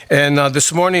And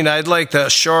this morning, I'd like to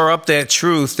shore up that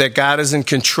truth that God is in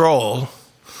control.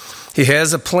 He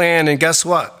has a plan, and guess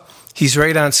what? He's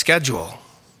right on schedule,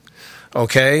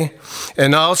 okay?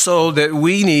 And also that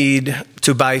we need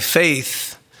to, by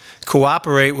faith,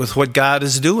 cooperate with what God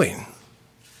is doing.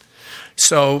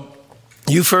 So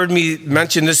you've heard me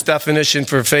mention this definition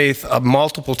for faith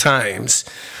multiple times,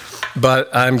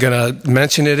 but I'm going to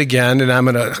mention it again, and I'm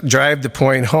going to drive the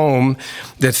point home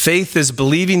that faith is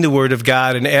believing the Word of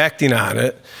God and acting on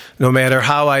it, no matter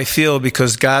how I feel,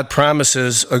 because God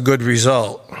promises a good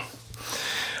result.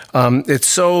 It's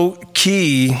so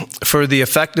key for the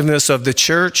effectiveness of the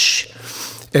church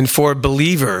and for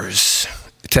believers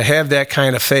to have that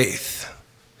kind of faith.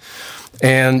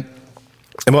 And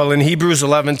well, in Hebrews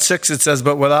 11:6 it says,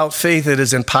 "But without faith it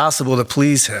is impossible to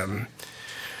please him.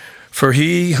 For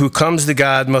he who comes to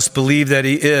God must believe that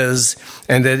he is,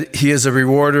 and that he is a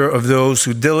rewarder of those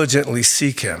who diligently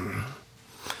seek him."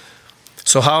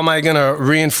 So how am I going to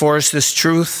reinforce this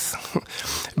truth?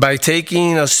 By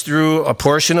taking us through a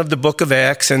portion of the book of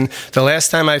Acts. And the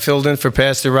last time I filled in for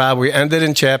Pastor Rob, we ended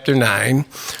in chapter 9.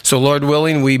 So Lord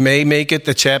willing, we may make it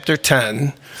to chapter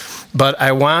 10. But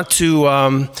I want to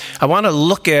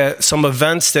look at some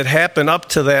events that happened up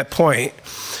to that point.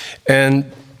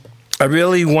 And I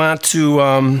really want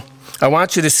you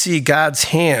to see God's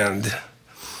hand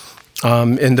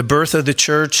in the birth of the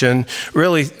church, and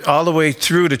really all the way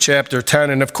through to chapter 10.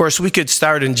 And of course, we could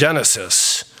start in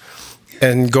Genesis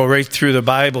and go right through the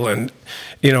Bible and,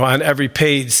 on every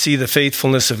page see the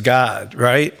faithfulness of God,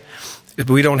 right?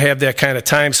 We don't have that kind of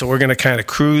time, so we're going to kind of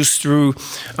cruise through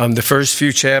the first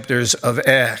few chapters of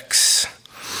Acts.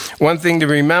 One thing to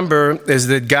remember is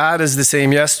that God is the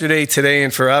same yesterday, today,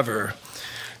 and forever.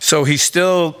 So he's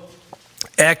still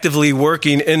actively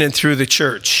working in and through the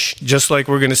church, just like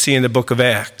we're going to see in the book of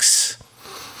Acts.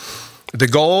 The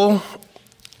goal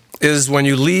is when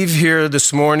you leave here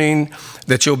this morning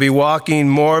that you'll be walking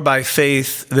more by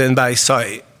faith than by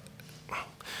sight.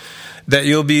 That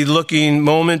you'll be looking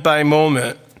moment by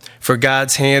moment for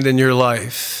God's hand in your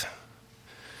life.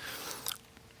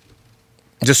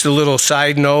 Just a little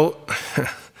side note.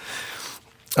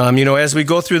 As we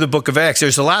go through the book of Acts,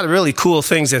 there's a lot of really cool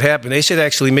things that happen. They should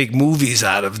actually make movies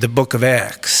out of the book of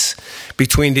Acts.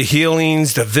 Between the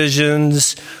healings, the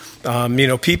visions,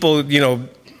 people,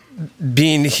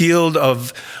 being healed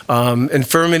of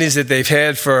infirmities that they've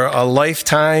had for a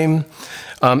lifetime.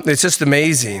 It's just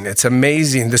amazing. It's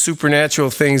amazing, the supernatural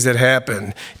things that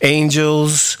happen.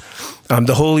 Angels,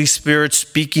 the Holy Spirit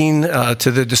speaking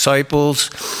to the disciples.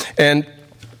 And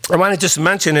I want to just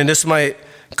mention, and this might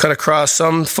cut across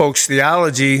some folks'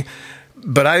 theology,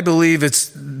 but I believe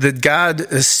it's that God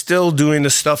is still doing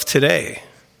this stuff today.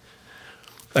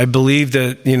 I believe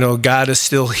that, God is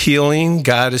still healing.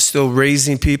 God is still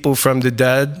raising people from the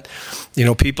dead.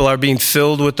 People are being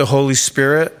filled with the Holy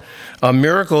Spirit.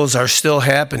 Miracles are still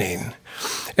happening.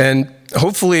 And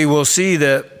hopefully we'll see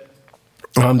that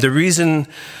the reason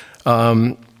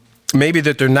maybe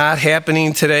that they're not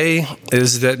happening today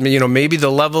is that, maybe the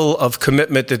level of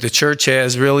commitment that the church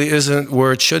has really isn't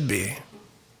where it should be.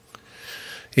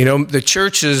 The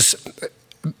church is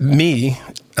me.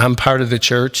 I'm part of the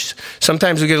church.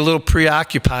 Sometimes we get a little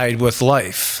preoccupied with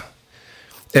life.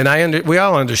 And we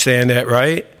all understand that,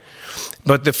 right?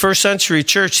 But the first century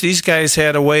church, these guys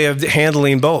had a way of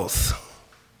handling both.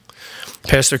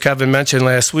 Pastor Kevin mentioned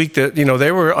last week that,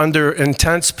 they were under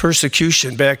intense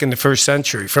persecution back in the first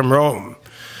century from Rome.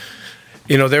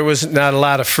 There was not a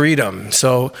lot of freedom.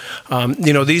 So,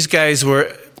 these guys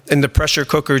were in the pressure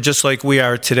cooker just like we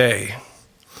are today.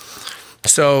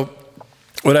 So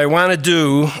what I want to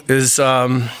do is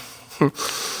I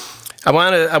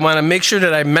want to make sure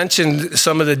that I mention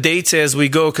some of the dates as we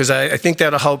go, because I think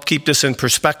that'll help keep this in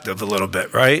perspective a little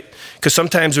bit, right? Because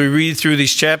sometimes we read through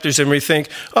these chapters and we think,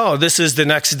 oh, this is the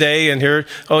next day, and here,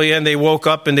 oh yeah, and they woke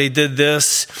up and they did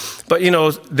this. But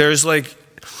there's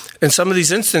in some of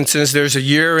these instances, there's a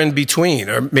year in between,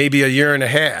 or maybe a year and a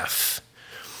half.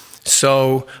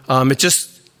 So it just,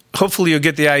 hopefully you'll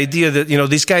get the idea that,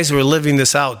 these guys were living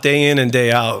this out day in and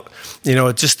day out.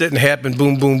 It just didn't happen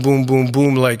boom, boom, boom, boom,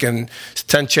 boom, like in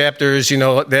 10 chapters,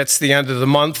 that's the end of the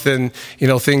month and,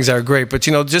 things are great. But,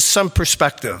 just some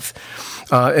perspective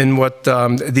in what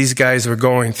these guys were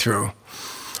going through.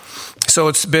 So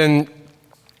it's been,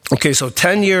 so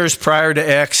 10 years prior to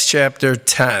Acts chapter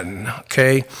 10,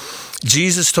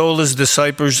 Jesus told his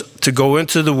disciples to go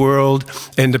into the world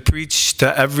and to preach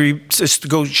to just to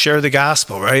go share the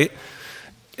gospel, right?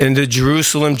 Into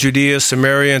Jerusalem, Judea,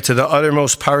 Samaria, and to the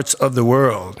uttermost parts of the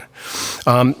world.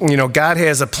 God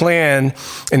has a plan,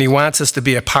 and he wants us to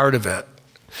be a part of it.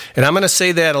 And I'm going to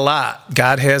say that a lot.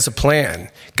 God has a plan.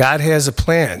 God has a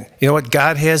plan. You know what?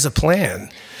 God has a plan.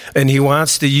 And he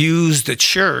wants to use the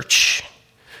church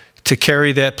to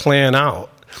carry that plan out.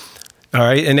 All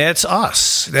right? And that's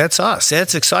us. That's us.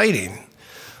 That's exciting.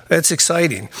 That's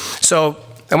exciting. So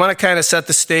I want to kind of set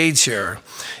the stage here.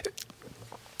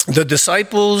 The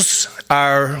disciples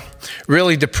are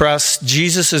really depressed.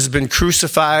 Jesus has been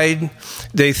crucified.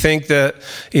 They think that,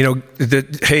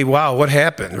 hey, wow, what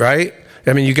happened, right?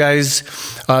 I mean, you guys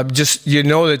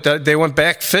that they went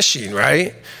back fishing,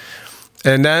 right?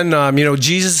 And then,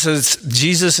 Jesus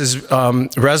is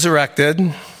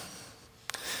resurrected.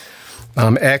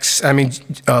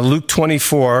 Luke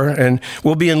 24, and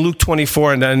we'll be in Luke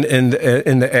 24 and then in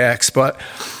the Acts. But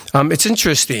it's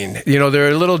interesting. They're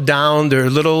a little down. They're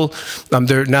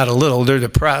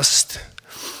depressed.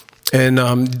 And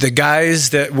the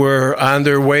guys that were on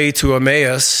their way to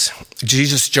Emmaus,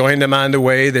 Jesus joined them on the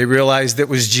way. They realized it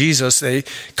was Jesus. They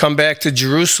come back to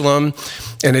Jerusalem,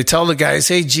 and they tell the guys,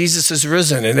 hey, Jesus is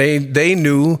risen. And they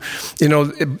knew,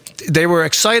 they were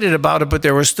excited about it, but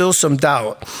there was still some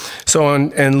doubt. So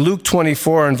in Luke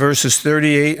 24, in verses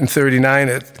 38 and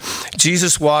 39,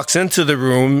 Jesus walks into the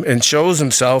room and shows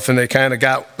himself, and they kind of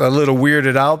got a little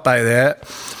weirded out by that.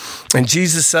 And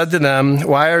Jesus said to them,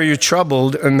 why are you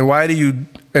troubled, and why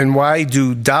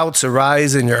do doubts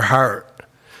arise in your heart?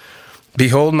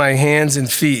 Behold my hands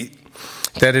and feet,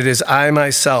 that it is I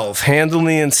myself. Handle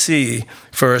me and see,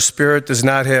 for a spirit does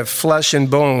not have flesh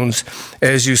and bones,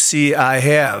 as you see I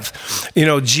have.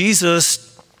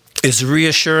 Jesus is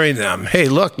reassuring them. Hey,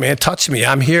 look, man, touch me.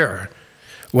 I'm here.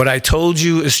 What I told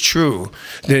you is true.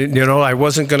 I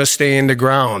wasn't going to stay in the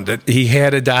ground, that he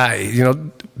had to die.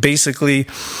 Basically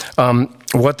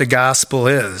what the gospel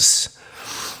is.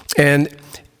 And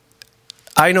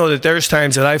I know that there's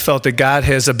times that I felt that God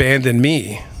has abandoned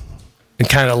me and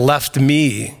kind of left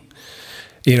me,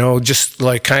 just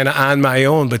like kind of on my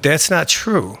own. But that's not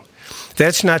true.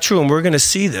 That's not true. And we're going to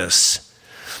see this.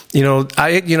 We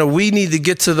need to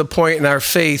get to the point in our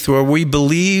faith where we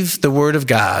believe the word of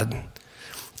God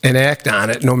and act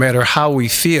on it no matter how we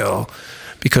feel,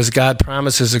 because God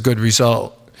promises a good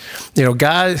result.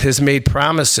 God has made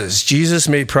promises. Jesus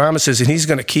made promises, and he's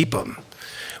going to keep them.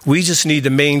 We just need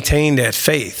to maintain that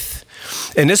faith.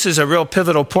 And this is a real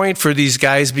pivotal point for these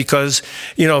guys because,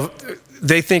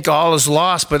 they think all is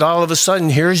lost, but all of a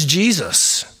sudden, here's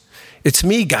Jesus. It's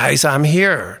me, guys. I'm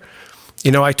here.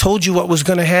 I told you what was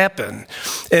going to happen.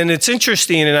 And it's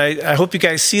interesting, and I hope you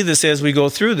guys see this as we go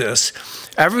through this.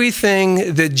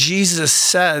 Everything that Jesus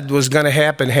said was going to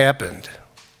happen, happened.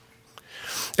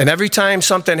 And every time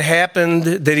something happened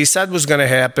that he said was going to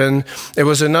happen, it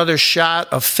was another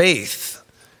shot of faith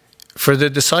for the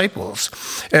disciples.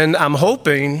 And I'm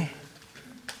hoping,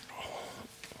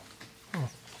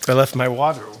 I left my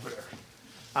water over there.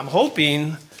 I'm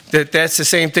hoping that that's the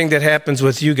same thing that happens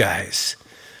with you guys.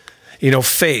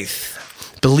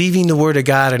 Faith, believing the word of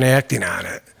God and acting on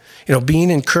it,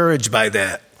 being encouraged by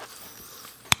that.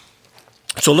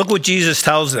 So look what Jesus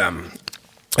tells them.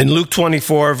 In Luke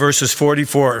 24, verses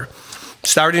 44,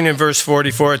 starting in verse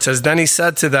 44, it says, then he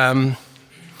said to them,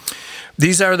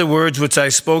 these are the words which I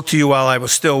spoke to you while I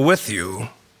was still with you,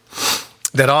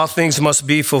 that all things must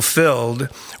be fulfilled,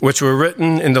 which were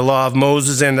written in the law of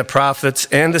Moses and the prophets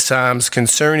and the Psalms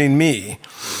concerning me.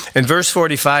 And verse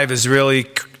 45 is really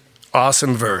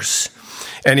awesome verse.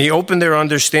 And he opened their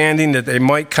understanding that they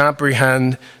might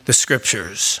comprehend the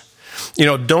scriptures.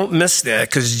 Don't miss that,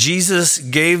 because Jesus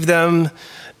gave them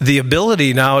the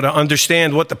ability now to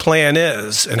understand what the plan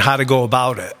is and how to go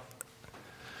about it.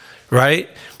 Right?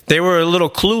 They were a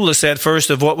little clueless at first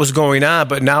of what was going on,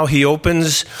 but now he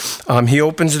opens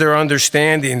their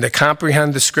understanding to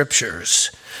comprehend the scriptures.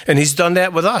 And he's done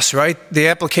that with us, right? The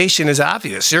application is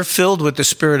obvious. You're filled with the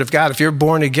Spirit of God. If you're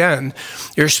born again,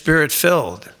 you're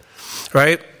Spirit-filled,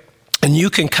 right? And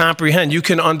you can comprehend, you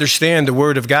can understand the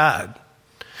Word of God,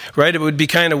 right? It would be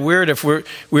kind of weird if we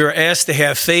were asked to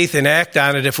have faith and act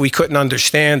on it if we couldn't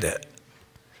understand it.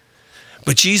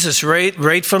 But Jesus,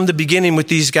 right from the beginning with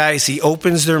these guys, he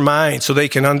opens their mind so they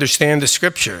can understand the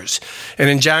scriptures. And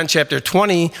in John chapter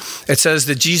 20, it says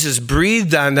that Jesus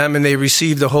breathed on them and they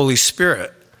received the Holy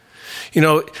Spirit.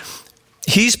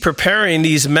 He's preparing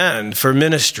these men for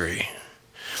ministry.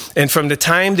 And from the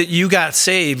time that you got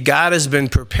saved, God has been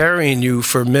preparing you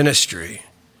for ministry.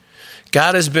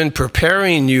 God has been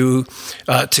preparing you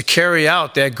to carry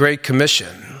out that Great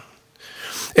Commission.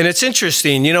 And it's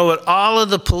interesting, with all of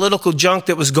the political junk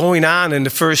that was going on in the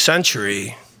first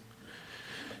century,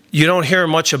 you don't hear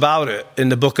much about it in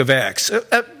the book of Acts.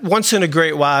 Once in a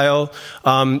great while,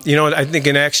 I think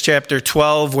in Acts chapter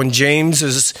 12, when James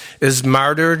is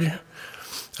martyred,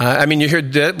 you hear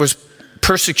that was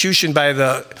persecution by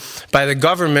the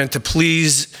government to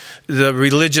please the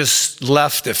religious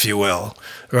left, if you will,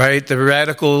 right? The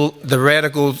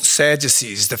radical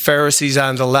Sadducees, the Pharisees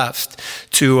on the left,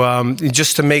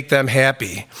 just to make them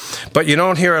happy. But you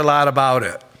don't hear a lot about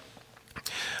it.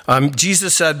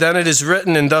 Jesus said, then it is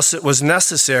written, and thus it was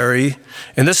necessary,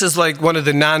 and this is like one of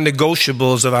the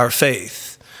non-negotiables of our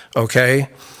faith, okay?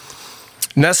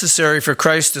 Necessary for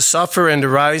Christ to suffer and to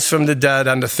rise from the dead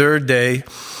on the third day,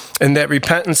 and that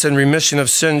repentance and remission of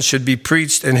sins should be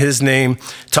preached in his name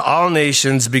to all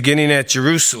nations, beginning at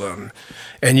Jerusalem.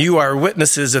 And you are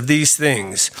witnesses of these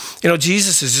things.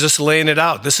 Jesus is just laying it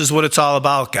out. This is what it's all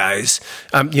about, guys.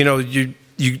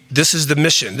 This is the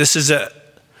mission. This is it.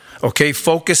 Okay,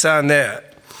 focus on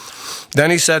that. Then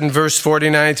he said in verse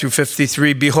 49 through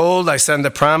 53, behold, I send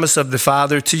the promise of the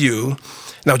Father to you.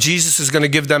 Now, Jesus is going to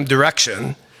give them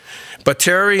direction. But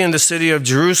tarry in the city of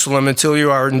Jerusalem until you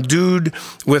are endued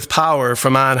with power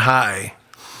from on high.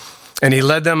 And he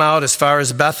led them out as far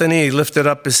as Bethany. He lifted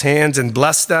up his hands and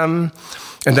blessed them.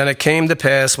 And then it came to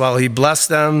pass, while he blessed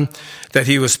them, that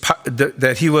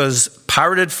he was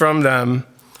parted from them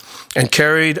and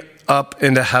carried up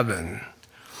into heaven.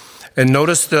 And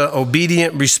notice the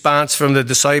obedient response from the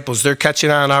disciples. They're catching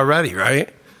on already,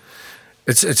 right?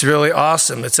 It's really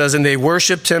awesome. It says, and they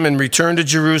worshiped him and returned to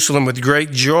Jerusalem with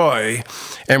great joy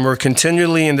and were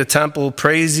continually in the temple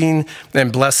praising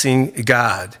and blessing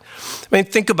God.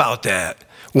 Think about that.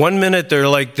 1 minute they're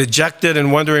like dejected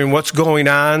and wondering what's going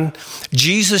on.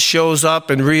 Jesus shows up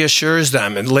and reassures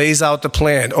them and lays out the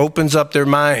plan, opens up their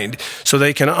mind so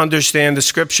they can understand the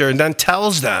scripture, and then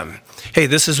tells them, hey,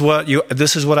 this is what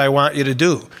I want you to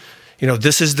do.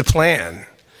 This is the plan.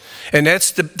 And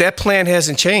that plan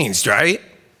hasn't changed, right?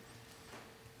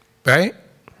 Right?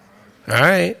 All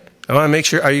right. I want to make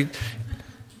sure.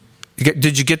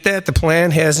 Did you get that? The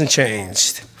plan hasn't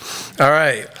changed. All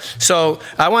right. So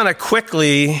I want to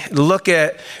quickly look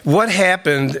at what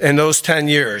happened in those 10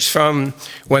 years, from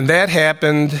when that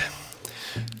happened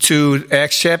to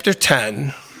Acts chapter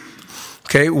 10.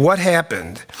 Okay, what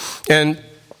happened? And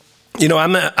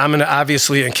I'm going to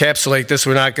obviously encapsulate this.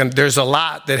 There's a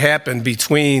lot that happened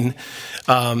between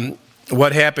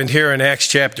what happened here in Acts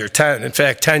chapter 10. In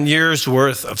fact, 10 years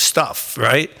worth of stuff,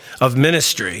 right? Of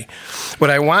ministry. What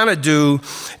I want to do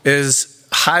is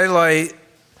highlight,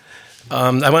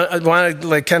 I want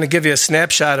to kind of give you a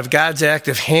snapshot of God's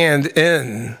active hand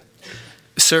in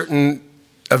certain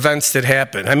events that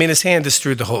happen. His hand is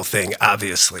through the whole thing,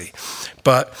 obviously.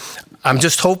 But I'm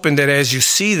just hoping that as you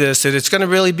see this, that it's going to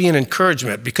really be an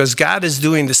encouragement, because God is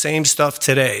doing the same stuff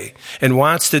today and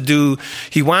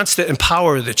He wants to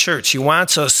empower the church. He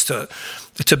wants us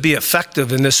to be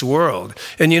effective in this world.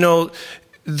 And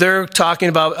they're talking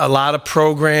about a lot of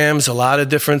programs, a lot of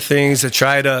different things that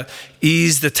try to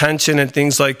ease the tension and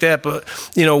things like that. But,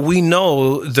 we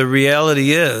know the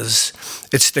reality is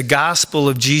it's the gospel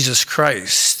of Jesus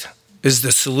Christ is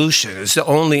the solution. It's the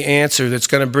only answer that's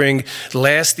going to bring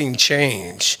lasting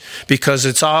change, because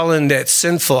it's all in that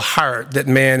sinful heart that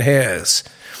man has,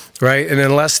 right? And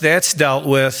unless that's dealt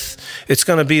with, it's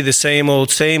going to be the same old,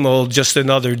 just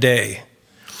another day.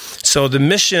 So the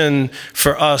mission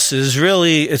for us is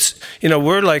really,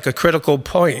 we're like a critical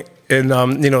point in,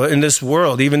 in this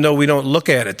world, even though we don't look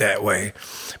at it that way.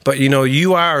 But,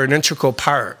 you are an integral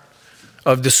part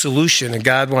of the solution, and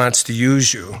God wants to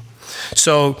use you.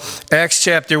 So Acts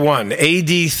chapter 1,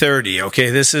 AD 30, okay,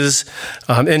 this is,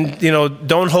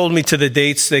 don't hold me to the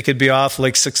dates. They could be off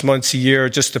like 6 months, a year. It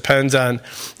just depends on,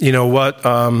 what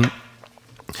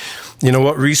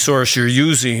resource you're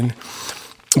using.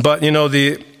 But,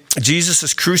 Jesus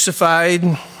is crucified.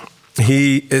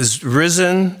 He is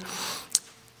risen.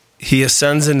 He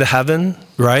ascends into heaven,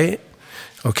 right?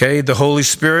 Okay, the Holy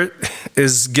Spirit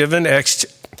is given.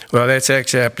 That's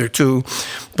Acts chapter 2.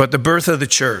 But the birth of the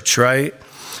church, right?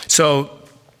 So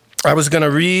I was going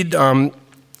to read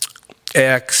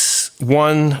Acts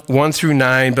 1 through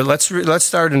 9, but let's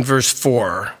start in verse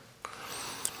 4.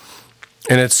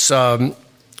 And it's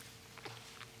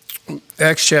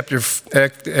Acts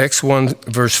 1,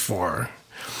 verse 4.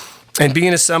 And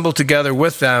being assembled together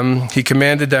with them, he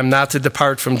commanded them not to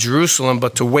depart from Jerusalem,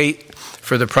 but to wait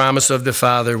for the promise of the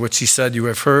Father, which he said, you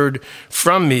have heard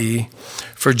from me.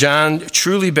 For John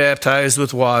truly baptized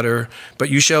with water, but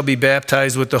you shall be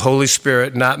baptized with the Holy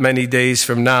Spirit not many days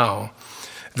from now.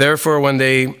 Therefore, when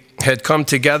they had come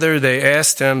together, they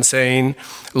asked him, saying,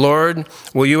 Lord,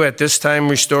 will you at this time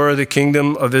restore the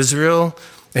kingdom of Israel?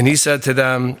 And he said to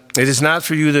them, "It is not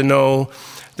for you to know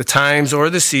the times or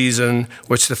the season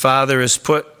which the Father has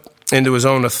put into his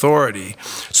own authority."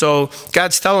 So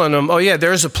God's telling them, oh yeah,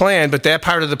 there's a plan, but that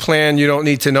part of the plan you don't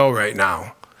need to know right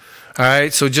now. All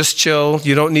right, so just chill.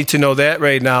 You don't need to know that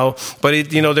right now. But,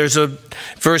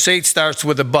 verse 8 starts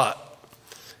with a but.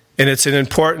 And it's an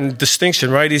important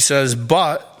distinction, right? He says,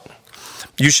 "But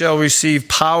you shall receive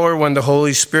power when the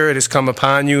Holy Spirit has come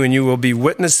upon you, and you will be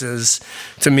witnesses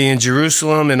to me in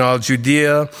Jerusalem and all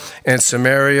Judea and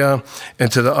Samaria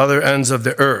and to the other ends of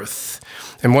the earth."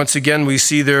 And once again, we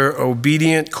see their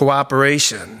obedient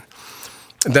cooperation.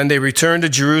 And then they returned to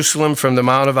Jerusalem from the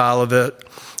Mount of Olivet,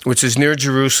 which is near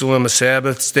Jerusalem, a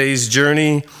Sabbath day's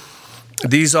journey.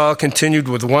 These all continued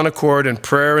with one accord in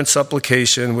prayer and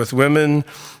supplication with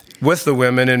the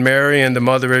women and Mary and the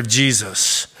mother of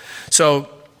Jesus. So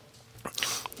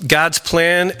God's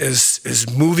plan is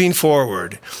moving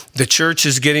forward. The church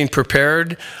is getting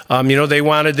prepared. They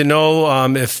wanted to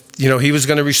know if he was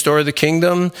going to restore the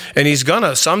kingdom, and he's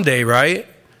gonna someday, right?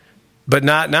 But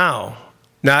not now.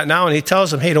 Not now. And he tells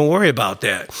them, hey, don't worry about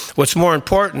that. What's more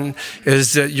important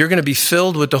is that you're going to be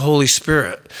filled with the Holy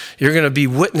Spirit. You're going to be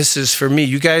witnesses for me.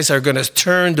 You guys are going to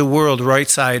turn the world right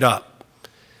side up.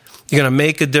 You're going to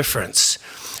make a difference.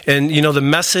 And, the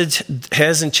message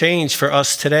hasn't changed for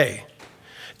us today.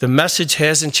 The message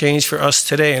hasn't changed for us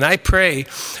today. And I pray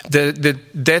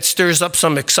that stirs up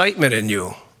some excitement in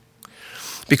you.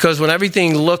 Because when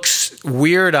everything looks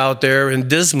weird out there and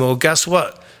dismal, guess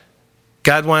what?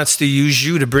 God wants to use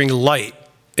you to bring light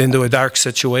into a dark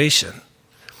situation.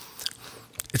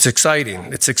 It's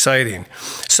exciting. It's exciting.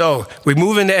 So we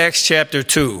move into Acts chapter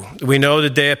 2. We know the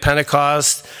day of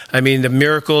Pentecost. The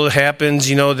miracle happens,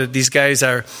 that these guys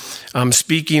are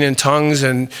speaking in tongues,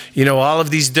 and, all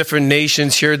of these different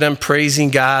nations hear them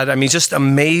praising God. Just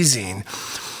amazing.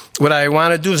 What I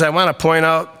want to do is I want to point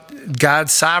out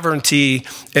God's sovereignty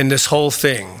in this whole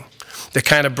thing. That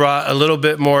kind of brought a little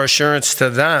bit more assurance to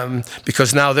them,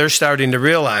 because now they're starting to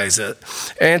realize it,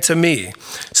 and to me.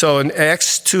 So in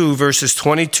Acts 2, verses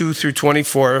 22 through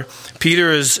 24,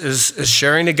 Peter is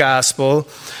sharing the gospel,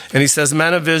 and he says,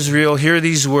 "Men of Israel, hear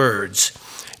these words.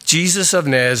 Jesus of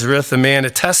Nazareth, a man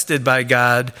attested by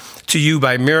God to you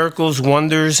by miracles,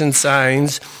 wonders, and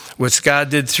signs, which God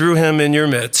did through him in your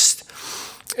midst,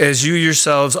 as you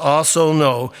yourselves also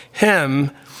know,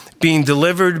 him being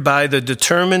delivered by the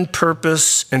determined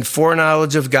purpose and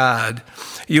foreknowledge of God,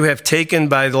 you have taken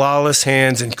by lawless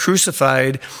hands and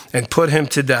crucified and put him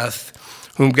to death,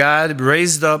 whom God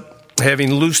raised up,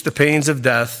 having loosed the pains of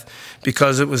death,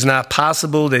 because it was not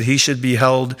possible that he should be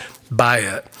held by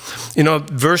it."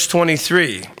 Verse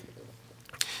 23,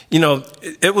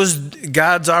 it was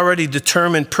God's already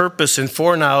determined purpose and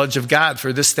foreknowledge of God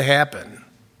for this to happen,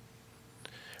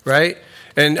 right?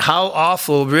 And how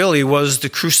awful really was the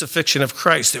crucifixion of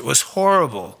Christ. It was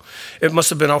horrible. It must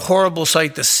have been a horrible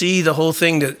sight to see the whole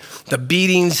thing, the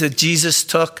beatings that Jesus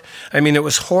took. It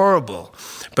was horrible.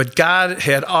 But God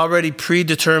had already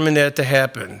predetermined that to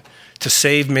happen, to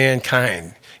save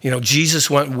mankind. Jesus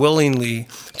went willingly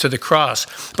to the cross.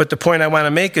 But the point I want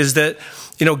to make is that,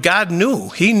 God knew.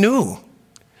 He knew.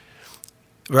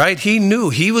 Right? He knew.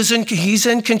 He's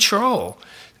in control.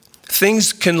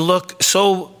 Things can look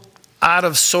so out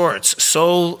of sorts,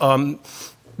 so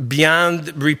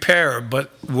beyond repair,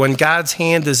 but when God's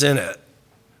hand is in it,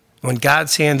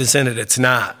 it's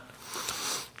not.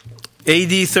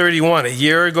 AD 31, a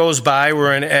year goes by,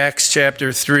 we're in Acts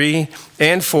chapter 3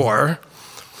 and 4,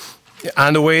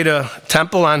 on the way to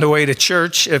temple, on the way to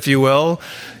church, if you will.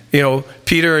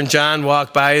 Peter and John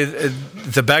walk by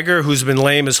the beggar who's been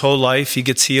lame his whole life. He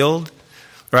gets healed,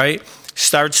 right?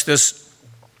 Starts this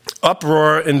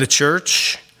uproar in the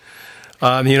church.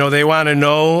 They want to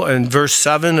know in verse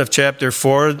 7 of chapter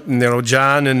 4,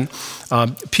 John and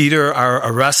Peter are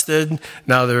arrested.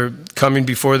 Now they're coming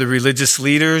before the religious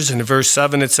leaders. And in verse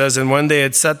 7 it says, "And when they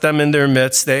had set them in their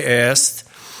midst, they asked,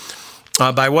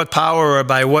 by what power or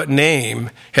by what name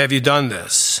have you done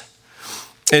this?"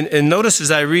 And notice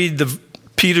as I read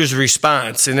Peter's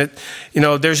response, and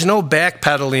there's no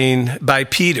backpedaling by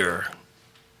Peter.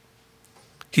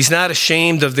 He's not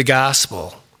ashamed of the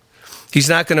gospel. He's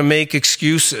not going to make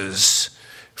excuses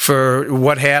for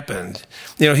what happened.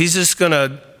 He's just going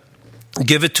to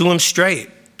give it to him straight.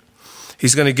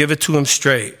 He's going to give it to him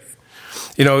straight.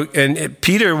 And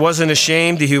Peter wasn't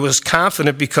ashamed. He was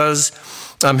confident because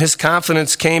his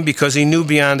confidence came because he knew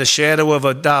beyond a shadow of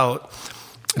a doubt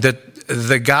that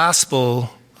the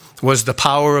gospel was the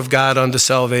power of God unto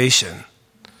salvation.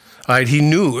 All right, he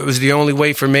knew it was the only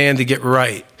way for man to get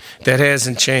right. That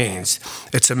hasn't changed.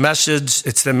 It's a message.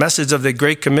 It's the message of the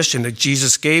Great Commission that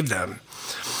Jesus gave them.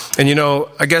 And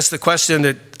I guess the question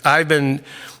that I've been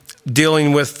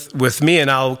dealing with me, and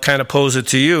I'll kind of pose it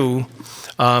to you,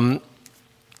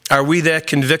 are we that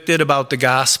convicted about the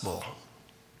gospel?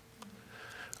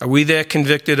 Are we that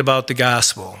convicted about the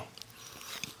gospel?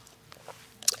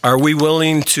 Are we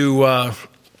willing to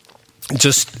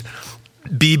just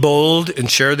be bold and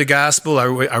share the gospel?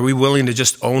 Are we willing to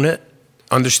just own it,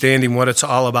 understanding what it's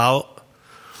all about?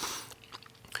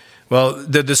 Well,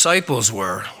 the disciples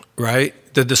were, right?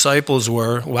 The disciples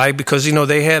were. Why? Because,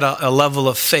 they had a level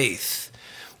of faith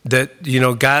that,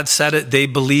 God said it, they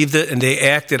believed it, and they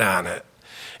acted on it.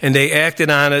 And they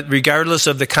acted on it regardless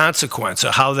of the consequence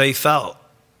of how they felt.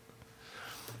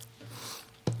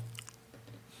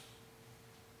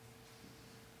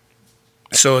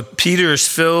 So Peter is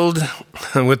filled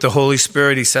with the Holy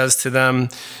Spirit. He says to them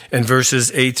in verses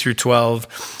 8 through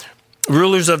 12,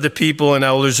 rulers of the people and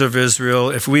elders of Israel,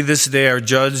 if we this day are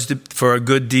judged for a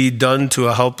good deed done to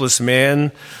a helpless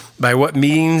man, by what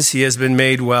means he has been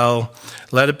made well,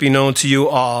 let it be known to you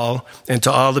all and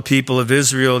to all the people of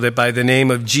Israel that by the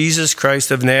name of Jesus Christ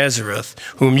of Nazareth,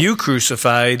 whom you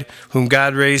crucified, whom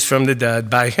God raised from the dead,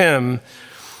 by him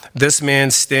this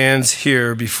man stands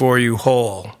here before you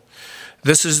whole.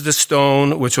 This is the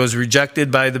stone which was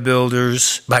rejected by you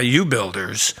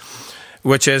builders,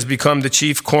 which has become the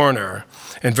chief corner.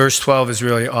 And verse 12 is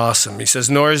really awesome. He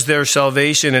says, nor is there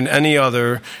salvation in any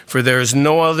other, for there is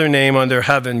no other name under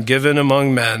heaven given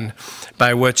among men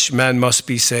by which men must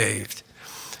be saved.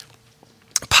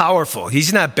 Powerful.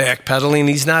 He's not backpedaling.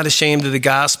 He's not ashamed of the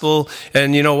gospel.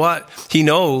 And you know what? He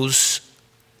knows,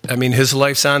 his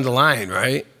life's on the line,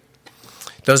 right?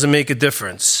 Doesn't make a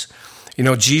difference.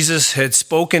 Jesus had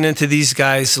spoken into these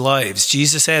guys' lives.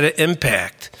 Jesus had an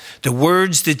impact. The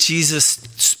words that Jesus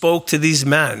spoke to these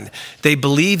men, they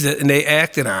believed it and they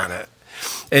acted on it.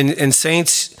 And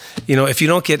saints, if you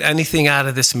don't get anything out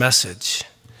of this message,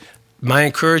 my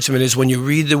encouragement is when you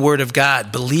read the Word of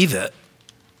God, believe it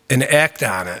and act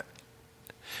on it.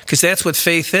 Because that's what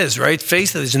faith is, right?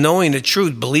 Faith is knowing the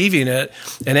truth, believing it,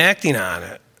 and acting on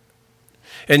it.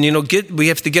 And, we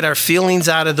have to get our feelings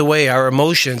out of the way, our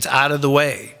emotions out of the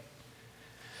way,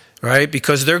 right?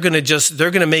 Because they're going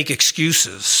to make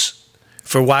excuses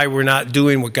for why we're not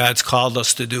doing what God's called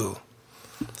us to do.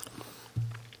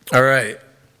 All right.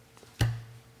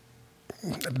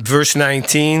 Verse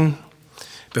 19,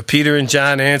 but Peter and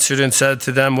John answered and said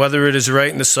to them, whether it is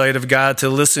right in the sight of God to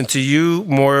listen to you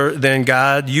more than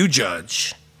God, you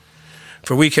judge.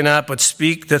 For we cannot but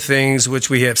speak the things which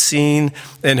we have seen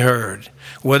and heard.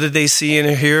 What did they see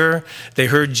and hear? They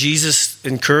heard Jesus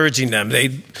encouraging them.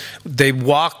 They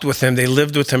walked with him. They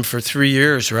lived with him for 3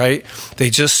 years, right?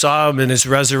 They just saw him in his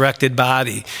resurrected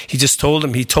body. He told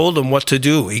them what to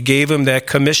do. He gave him that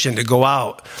commission to go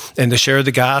out and to share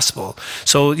the gospel.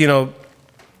 So,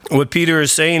 what Peter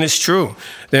is saying is true.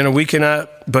 We cannot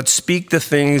but speak the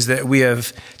things that we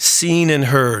have seen and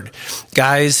heard.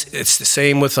 Guys, it's the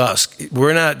same with us.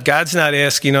 God's not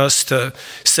asking us to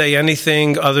say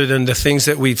anything other than the things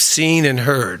that we've seen and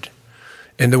heard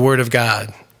in the Word of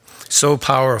God. So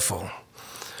powerful.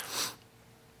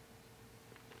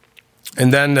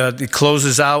 And then he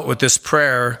closes out with this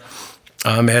prayer.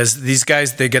 As these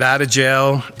guys, they get out of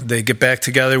jail, they get back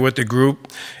together with the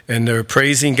group, and they're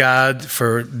praising God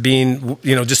for being,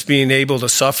 just being able to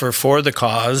suffer for the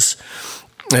cause.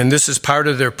 And this is part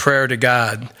of their prayer to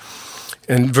God.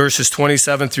 In verses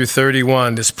 27 through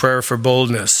 31, this prayer for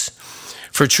boldness.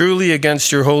 For truly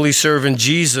against your holy servant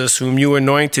Jesus, whom you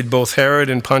anointed, both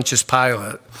Herod and Pontius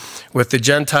Pilate, with the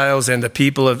Gentiles and the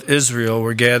people of Israel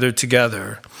were gathered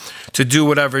together, to do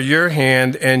whatever your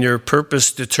hand and your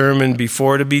purpose determined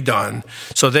before to be done.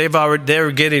 So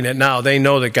they're getting it now. They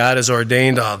know that God has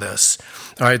ordained all this.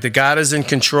 All right, that God is in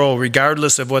control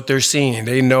regardless of what they're seeing.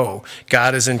 They know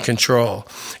God is in control.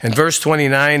 In verse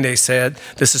 29, they said,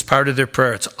 this is part of their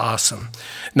prayer. It's awesome.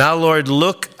 Now, Lord,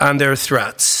 look on their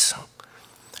threats.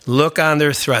 Look on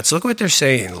their threats. Look what they're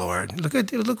saying, Lord.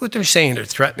 Look what they're saying. They're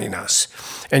threatening us.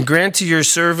 And grant to your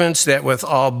servants that with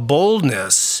all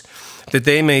boldness that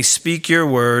they may speak your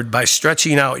word by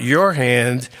stretching out your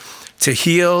hand to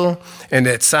heal, and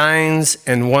that signs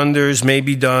and wonders may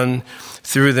be done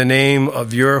through the name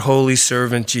of your holy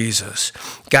servant Jesus.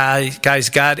 Guys,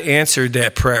 God answered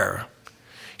that prayer.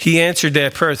 He answered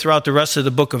that prayer throughout the rest of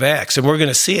the book of Acts, and we're going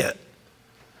to see it.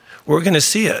 We're going to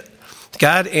see it.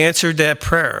 God answered that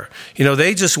prayer.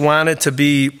 They just wanted to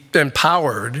be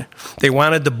empowered. They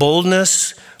wanted the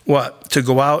boldness, to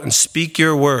go out and speak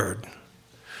your word,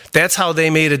 That's how they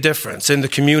made a difference in the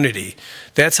community.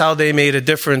 That's how they made a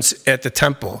difference at the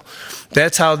temple.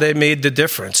 That's how they made the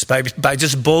difference, by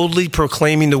just boldly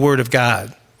proclaiming the word of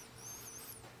God.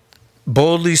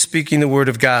 Boldly speaking the word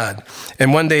of God.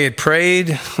 And when they had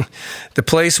prayed, the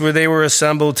place where they were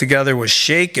assembled together was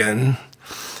shaken,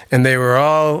 and they were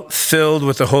all filled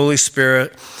with the Holy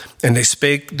Spirit, and they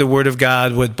spake the word of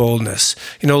God with boldness.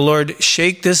 Lord,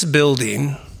 shake this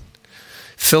building,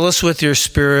 fill us with your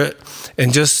Spirit,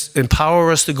 and just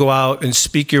empower us to go out and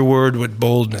speak your word with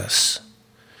boldness.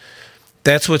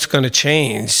 That's what's going to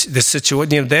change the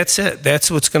situation. That's it. That's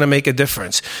what's going to make a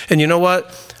difference. And you know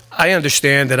what? I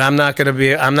understand that I'm not going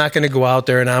to go out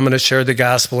there and I'm going to share the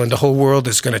gospel and the whole world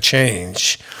is going to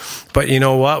change. But you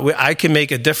know what? I can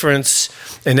make a difference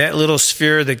in that little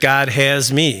sphere that God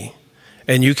has me.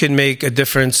 And you can make a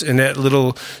difference in that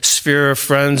little sphere of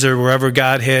friends or wherever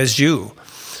God has you.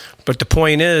 But the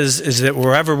point is that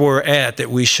wherever we're at, that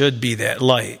we should be that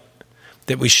light,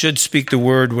 that we should speak the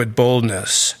word with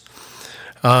boldness.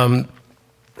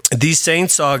 These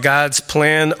saints saw God's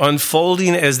plan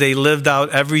unfolding as they lived out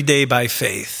every day by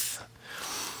faith.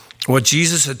 What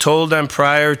Jesus had told them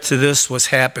prior to this was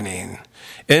happening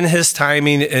in his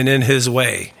timing and in his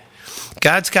way.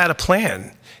 God's got a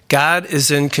plan. God is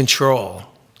in control.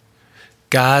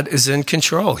 God is in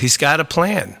control. He's got a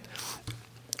plan.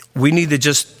 We need to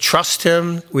just trust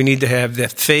him. We need to have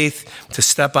that faith to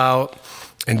step out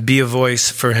and be a voice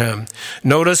for him.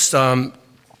 Notice the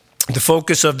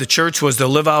focus of the church was to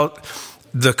live out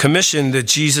the commission that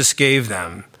Jesus gave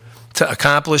them, to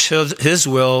accomplish his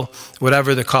will,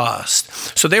 whatever the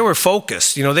cost. So they were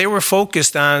focused. They were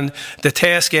focused on the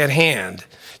task at hand.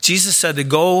 Jesus said to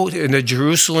go into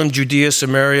Jerusalem, Judea,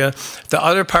 Samaria, the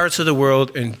other parts of the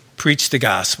world, and preach the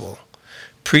gospel.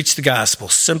 Preach the gospel.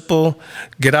 Simple.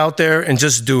 Get out there and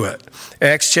just do it.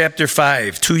 Acts chapter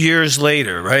 5, 2 years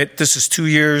later, right? This is 2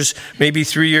 years, maybe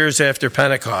 3 years after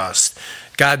Pentecost.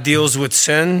 God deals with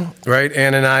sin, right?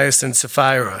 Ananias and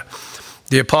Sapphira.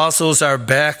 The apostles are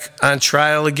back on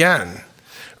trial again,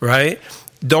 right?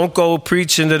 Don't go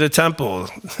preach into the temple.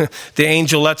 The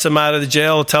angel lets them out of the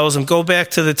jail, tells them, go back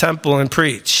to the temple and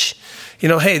preach.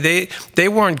 Hey, they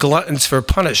weren't gluttons for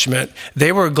punishment.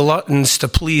 They were gluttons to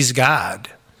please God.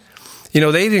 They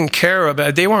didn't care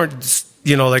about, they weren't,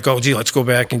 like, oh, gee, let's go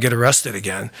back and get arrested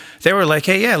again. They were like,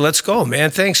 hey, yeah, let's go, man.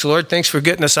 Thanks, Lord. Thanks for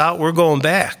getting us out. We're going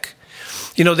back.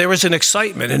 There was an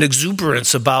excitement, an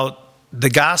exuberance about the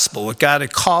gospel, what God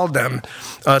had called them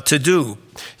to do.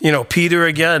 Peter,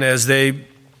 again, as they're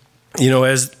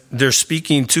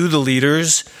speaking to the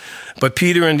leaders, but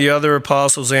Peter and the other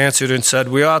apostles answered and said,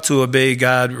 we ought to obey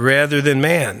God rather than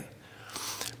man.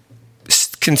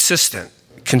 Consistent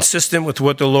with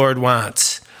what the Lord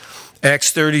wants.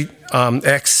 Acts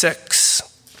 6,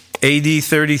 AD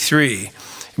 33.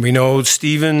 We know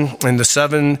Stephen and the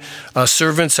 7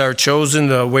 servants are chosen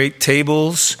to wait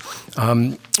tables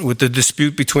with the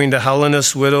dispute between the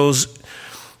Hellenist widows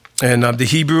and the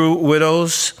Hebrew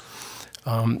widows.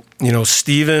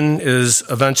 Stephen is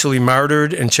eventually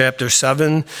martyred in chapter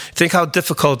 7. Think how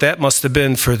difficult that must have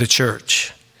been for the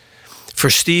church. For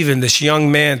Stephen, this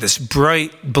young man, this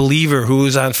bright believer who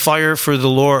was on fire for the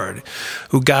Lord,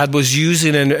 who God was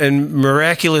using in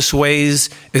miraculous ways,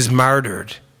 is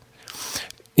martyred.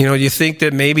 You think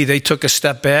that maybe they took a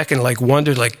step back and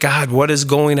wondered, God, what is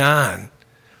going on?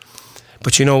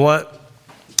 But you know what?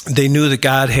 They knew that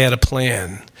God had a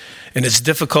plan. And as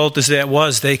difficult as that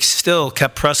was, they still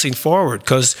kept pressing forward,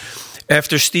 because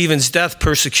after Stephen's death,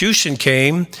 persecution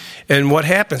came. And what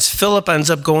happens? Philip ends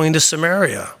up going to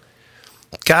Samaria.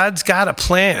 God's got a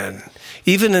plan.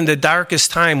 Even in the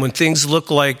darkest time, when things look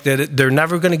like that they're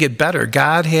never going to get better,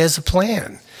 God has a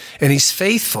plan. And he's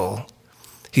faithful.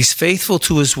 He's faithful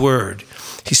to his word.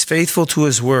 He's faithful to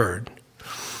his word.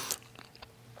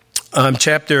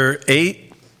 Chapter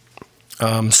 8,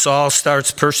 Saul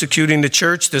starts persecuting the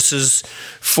church. This is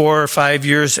 4 or 5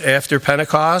 years after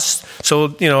Pentecost. So,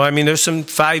 there's some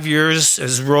 5 years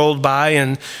has rolled by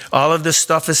and all of this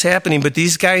stuff is happening. But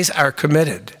these guys are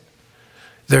committed.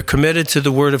 They're committed to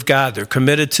the word of God. They're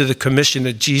committed to the commission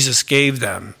that Jesus gave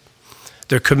them.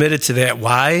 They're committed to that.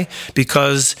 Why?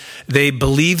 Because they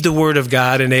believed the word of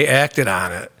God and they acted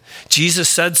on it. Jesus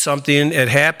said something, it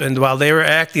happened. While they were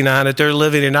acting on it, they're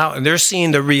living it out, and they're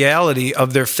seeing the reality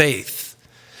of their faith.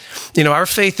 Our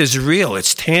faith is real.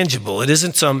 It's tangible. It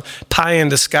isn't some pie in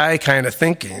the sky kind of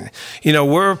thinking.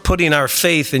 We're putting our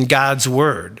faith in God's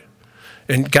word.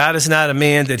 And God is not a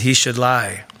man that he should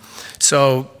lie.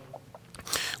 So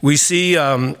we see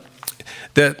that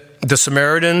the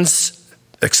Samaritans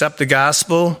accept the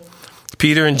gospel.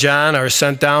 Peter and John are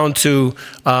sent down to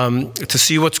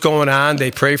see what's going on.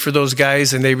 They pray for those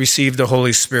guys, and they receive the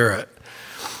Holy Spirit.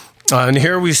 And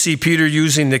here we see Peter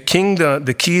using the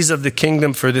keys of the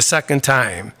kingdom for the second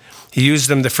time. He used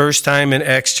them the first time in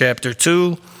Acts chapter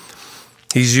 2.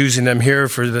 He's using them here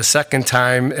for the second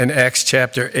time in Acts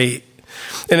chapter 8.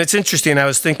 And it's interesting, I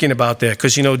was thinking about that,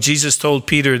 because, Jesus told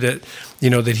Peter that,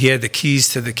 that he had the keys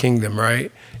to the kingdom,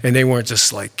 right? And they weren't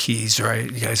just like keys,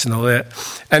 right? You guys know that?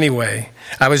 Anyway,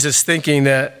 I was just thinking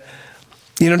that,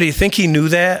 do you think he knew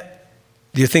that?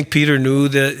 Do you think Peter knew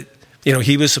that,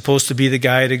 he was supposed to be the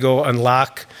guy to go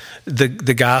unlock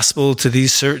the gospel to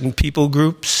these certain people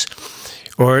groups?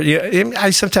 Or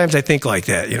sometimes I think like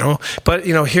that, But,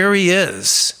 here he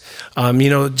is.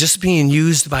 Just being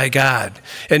used by God,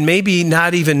 and maybe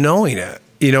not even knowing it,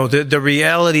 the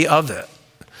reality of it.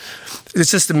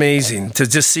 It's just amazing to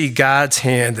just see God's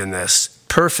hand in this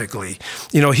perfectly.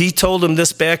 He told him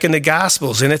this back in the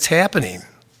Gospels, and it's happening.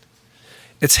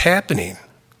 It's happening.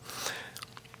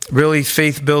 Really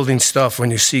faith-building stuff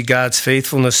when you see God's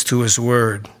faithfulness to his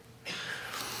word.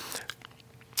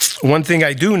 One thing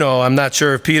I do know, I'm not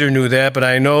sure if Peter knew that, but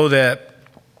I know that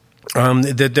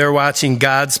that they're watching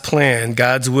God's plan,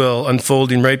 God's will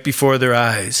unfolding right before their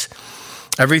eyes.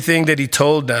 Everything that he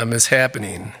told them is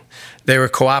happening. They were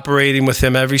cooperating with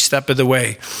him every step of the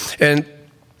way. And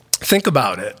think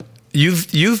about it.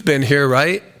 You've been here,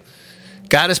 right?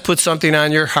 God has put something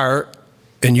on your heart,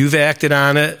 and you've acted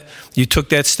on it. You took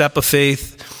that step of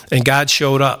faith, and God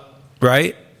showed up,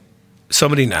 right?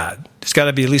 Somebody nod. There's got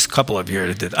to be at least a couple of you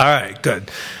that did. All right,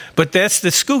 good. But that's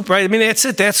the scoop, right? I mean, that's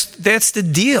it. That's the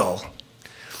deal.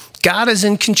 God is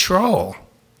in control.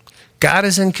 God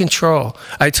is in control.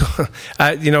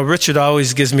 Richard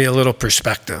always gives me a little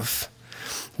perspective,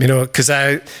 because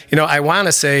I want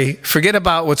to say, forget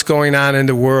about what's going on in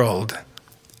the world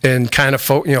and kind of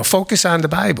focus on the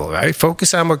Bible, right?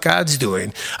 Focus on what God's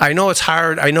doing. I know it's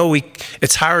hard.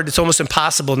 It's hard. It's almost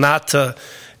impossible not to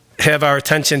have our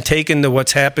attention taken to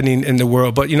what's happening in the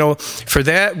world. But, for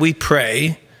that we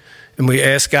pray. And we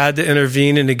ask God to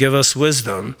intervene and to give us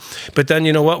wisdom. But then,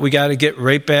 you know what? We got to get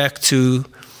right back to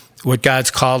what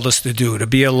God's called us to do, to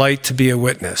be a light, to be a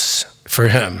witness for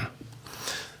him.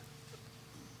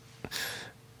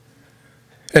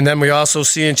 And then we also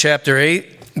see in chapter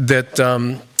 8 that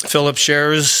Philip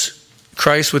shares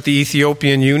Christ with the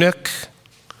Ethiopian eunuch.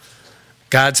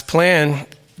 God's plan,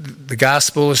 the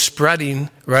gospel is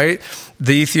spreading, right?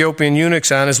 The Ethiopian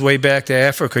eunuch's on his way back to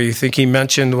Africa. You think he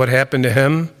mentioned what happened to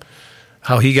him?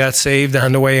 How he got saved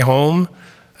on the way home?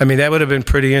 I mean, that would have been a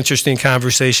pretty interesting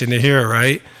conversation to hear,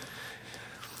 right?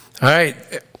 All right,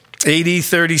 AD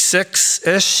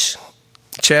 36-ish,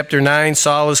 chapter 9,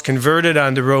 Saul is converted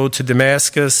on the road to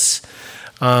Damascus.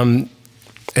 And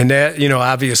that,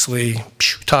 obviously,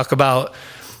 talk about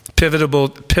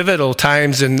pivotal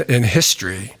times in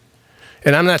history.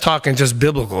 And I'm not talking just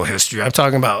biblical history. I'm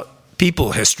talking about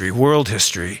people history, world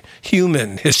history,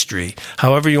 human history,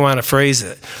 however you want to phrase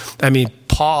it. I mean,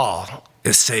 Paul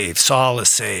is saved. Saul is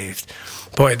saved.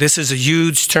 Boy, this is a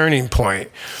huge turning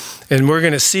point. And we're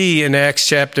going to see in Acts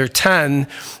chapter 10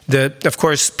 that, of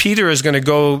course, Peter is going to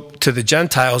go to the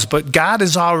Gentiles, but God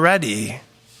is already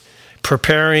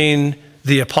preparing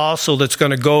the apostle that's going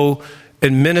to go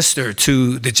and minister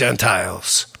to the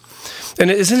Gentiles. And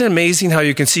isn't it amazing how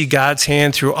you can see God's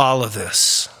hand through all of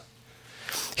this?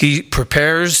 He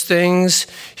prepares things.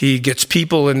 He gets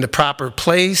people in the proper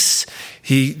place.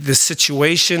 The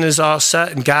situation is all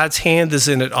set, and God's hand is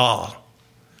in it all.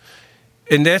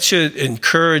 And that should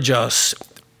encourage us.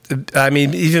 I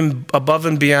mean, even above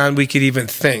and beyond we could even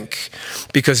think,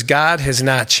 because God has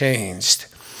not changed.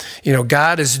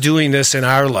 God is doing this in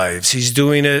our lives. He's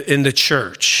doing it in the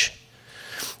church.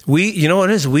 What it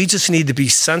is? We just need to be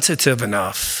sensitive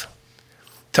enough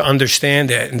to understand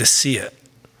that and to see it.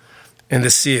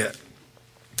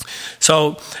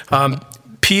 So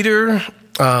Peter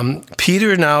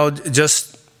now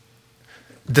just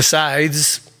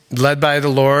decides, led by the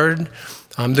Lord,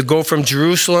 to go from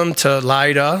Jerusalem to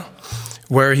Lydda,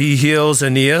 where he heals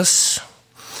Aeneas.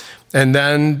 And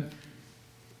then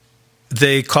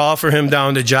they call for him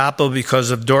down to Joppa because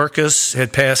of Dorcas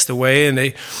had passed away, and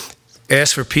they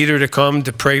asked for Peter to come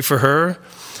to pray for her.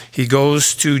 He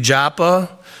goes to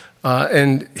Joppa.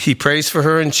 And he prays for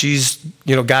her, and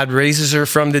God raises her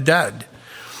from the dead.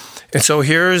 And so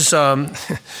here's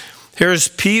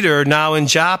Peter now in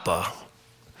Joppa,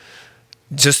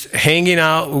 just hanging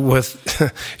out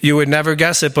with, you would never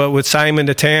guess it, but with Simon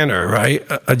the tanner, right?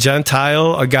 A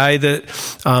Gentile, a guy that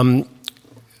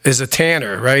is a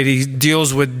tanner, right? He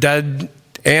deals with dead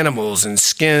animals and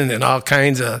skin and all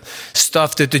kinds of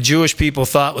stuff that the Jewish people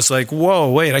thought was like,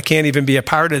 whoa, wait, I can't even be a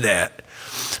part of that.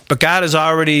 But God is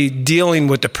already dealing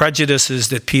with the prejudices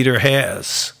that Peter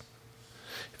has.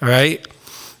 All right?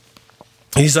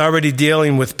 He's already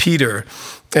dealing with Peter.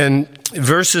 And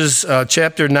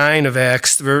chapter 9 of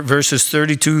Acts, verses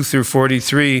 32 through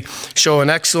 43, show an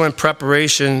excellent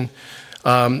preparation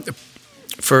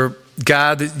for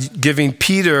God giving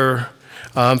Peter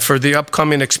for the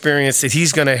upcoming experience that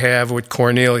he's going to have with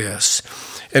Cornelius.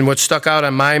 And what stuck out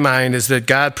on my mind is that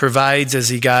God provides as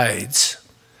he guides.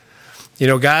 You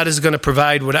know, God is going to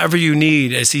provide whatever you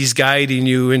need as he's guiding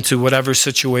you into whatever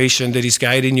situation that he's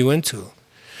guiding you into.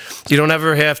 You don't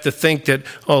ever have to think that,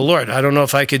 oh, Lord, I don't know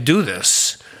if I could do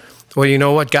this. Well, you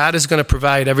know what? God is going to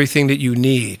provide everything that you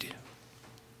need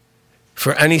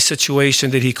for any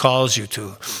situation that he calls you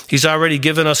to. He's already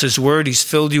given us his word. He's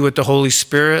filled you with the Holy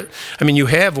Spirit. I mean, you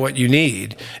have what you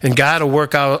need, and God will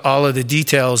work out all of the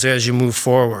details as you move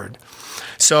forward.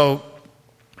 So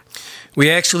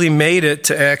we actually made it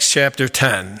to Acts chapter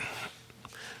 10.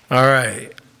 All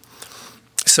right.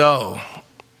 So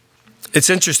it's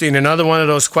interesting. Another one of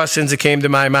those questions that came to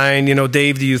my mind, you know,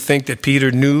 Dave, do you think that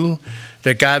Peter knew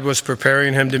that God was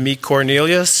preparing him to meet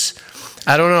Cornelius?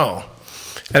 I don't know.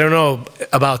 I don't know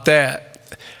about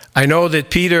that. I know that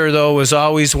Peter, though, was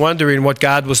always wondering what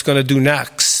God was going to do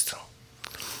next.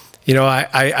 You know,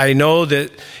 I know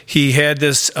that he had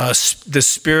this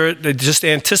spirit just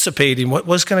anticipating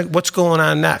what's going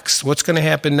on next, what's going to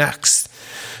happen next.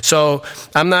 So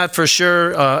I'm not for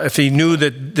sure if he knew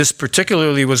that this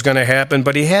particularly was going to happen,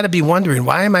 but he had to be wondering,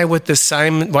 why am I with this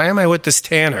Simon? Why am I with this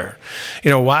Tanner?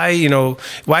 Why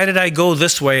did I go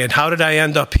this way and how did I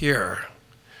end up here?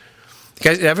 You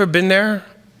guys ever been there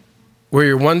where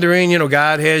you're wondering,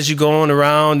 God has you going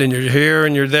around and you're here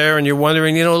and you're there and you're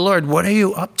wondering, Lord, what are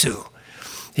you up to?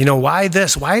 Why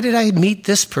this? Why did I meet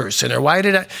this person? Or why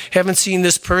did I haven't seen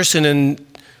this person in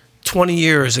 20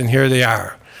 years and here they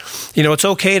are? It's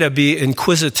okay to be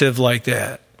inquisitive like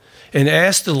that and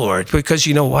ask the Lord, because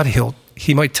you know what?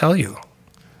 He might tell you,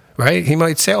 right? He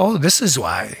might say, oh, this is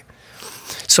why.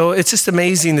 So it's just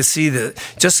amazing to see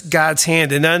just God's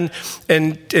hand. And then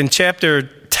in chapter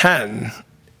 10,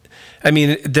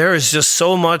 there is just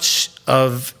so much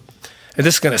of, and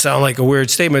this is going to sound like a weird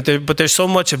statement, but there's so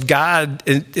much of God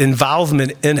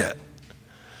involvement in it.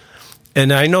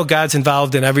 And I know God's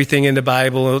involved in everything in the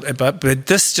Bible, but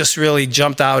this just really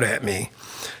jumped out at me.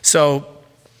 So,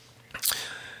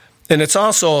 and it's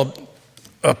also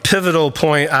a pivotal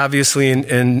point, obviously,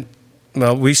 in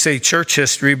we say church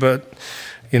history, but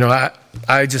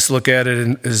I just look at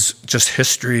it as just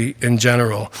history in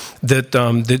general, that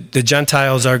the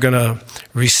Gentiles are going to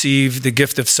receive the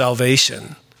gift of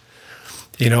salvation.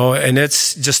 And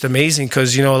it's just amazing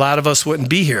because, a lot of us wouldn't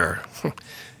be here.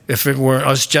 If it weren't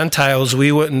us Gentiles,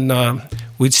 we wouldn't,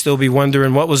 we'd still be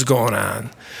wondering what was going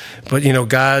on. But,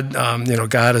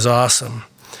 God is awesome.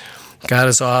 God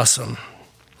is awesome.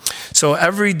 So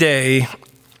every day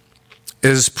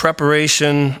is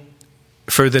preparation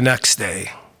for the next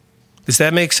day. Does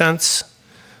that make sense?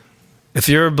 If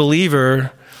you're a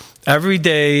believer, every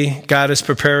day God is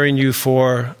preparing you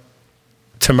for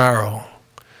tomorrow.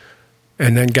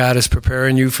 And then God is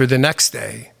preparing you for the next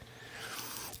day.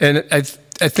 And I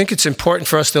think it's important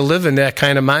for us to live in that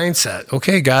kind of mindset.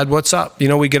 Okay, God, what's up?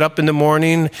 We get up in the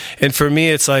morning, and for me,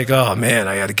 it's like, oh man,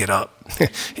 I got to get up.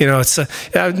 It's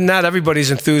not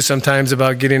everybody's enthused sometimes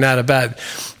about getting out of bed,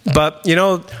 but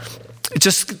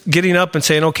just getting up and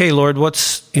saying, okay, Lord,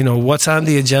 what's on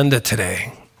the agenda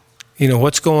today?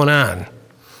 What's going on?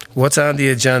 What's on the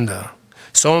agenda?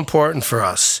 So important for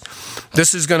us.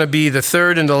 This is going to be the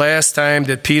third and the last time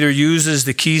that Peter uses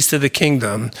the keys to the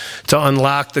kingdom to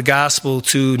unlock the gospel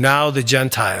to now the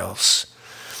Gentiles.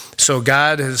 So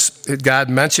God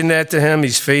mentioned that to him.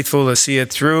 He's faithful to see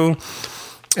it through.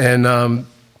 And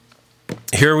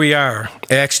here we are,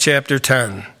 Acts chapter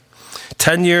 10.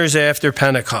 10 years after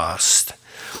Pentecost.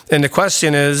 And the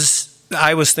question is,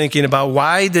 I was thinking about,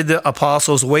 why did the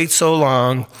apostles wait so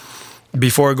long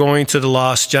before going to the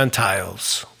lost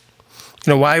Gentiles?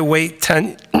 Why wait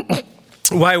 10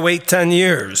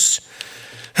 years?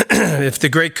 If the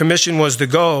Great Commission was to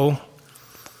go,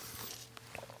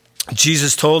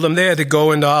 Jesus told them they had to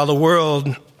go into all the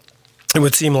world. It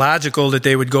would seem logical that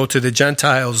they would go to the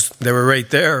Gentiles. They were right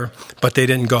there, but they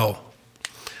didn't go.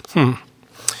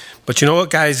 But you know what,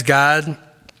 guys? God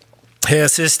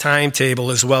has his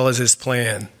timetable as well as his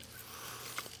plan.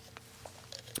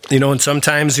 And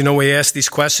sometimes, we ask these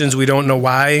questions, we don't know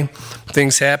why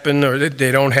things happen or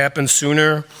they don't happen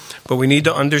sooner, but we need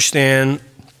to understand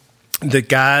that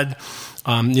God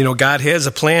God has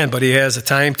a plan, but he has a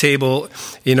timetable,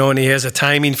 and he has a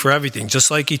timing for everything,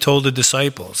 just like he told the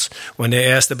disciples when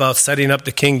they asked about setting up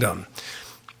the kingdom.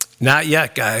 Not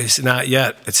yet, guys, not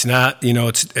yet. It's not,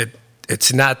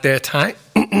 it's not that time.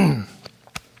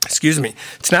 Excuse me.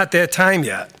 It's not that time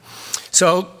yet.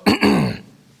 So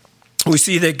we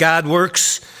see that God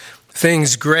works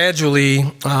things gradually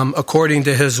according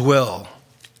to his will.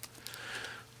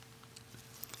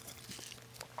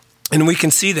 And we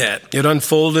can see that. It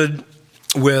unfolded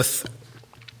with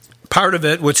part of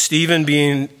it with Stephen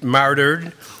being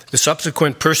martyred, the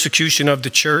subsequent persecution of the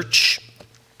church,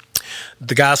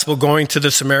 the gospel going to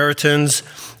the Samaritans,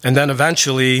 and then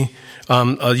eventually,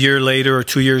 a year later or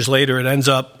 2 years later, it ends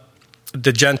up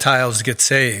the Gentiles get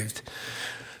saved.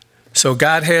 So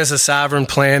God has a sovereign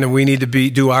plan, and we need to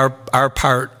do our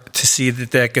part to see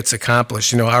that gets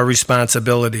accomplished, our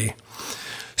responsibility.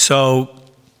 So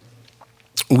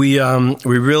we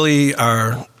really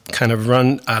are kind of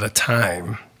run out of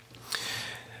time.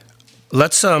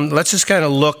 Let's just kind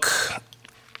of look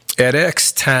at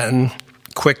Acts 10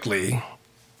 quickly.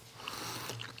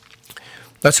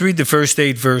 Let's read the first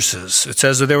 8 verses. It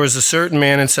says that there was a certain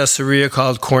man in Caesarea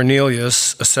called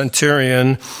Cornelius, a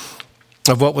centurion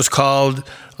of what was called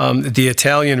the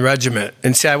Italian regiment.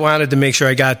 And see, I wanted to make sure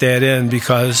I got that in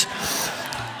because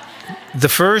the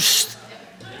first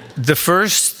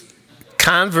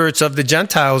converts of the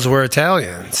Gentiles were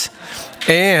Italians.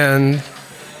 And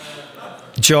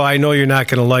Joe, I know you're not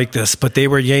going to like this, but they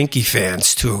were Yankee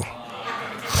fans too.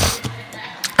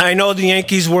 I know the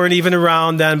Yankees weren't even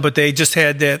around then, but they just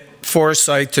had that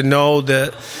foresight to know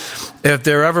that if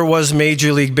there ever was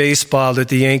Major League Baseball, that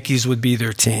the Yankees would be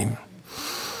their team.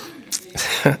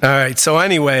 All right, so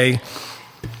anyway,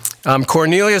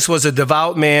 Cornelius was a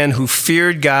devout man who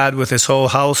feared God with his whole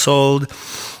household,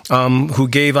 who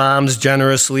gave alms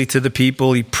generously to the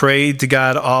people. He prayed to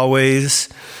God always.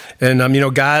 And,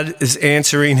 God is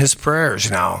answering his prayers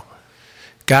now.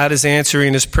 God is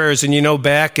answering his prayers. And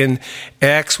back in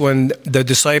Acts when the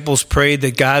disciples prayed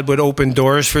that God would open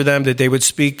doors for them, that they would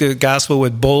speak the gospel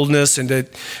with boldness, and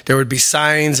that there would be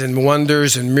signs and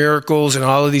wonders and miracles and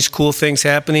all of these cool things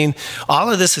happening. All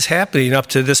of this is happening up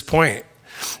to this point.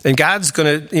 And God's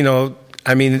going to,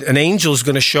 an angel's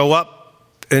going to show up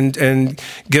and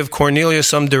give Cornelius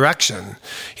some direction.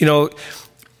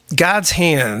 God's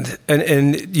hand,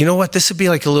 and you know what? This would be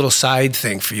like a little side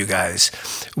thing for you guys.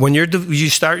 When you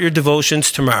start your devotions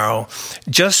tomorrow,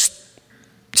 just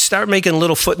start making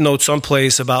little footnotes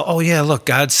someplace about, oh yeah, look,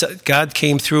 God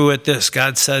came through at this.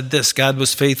 God said this. God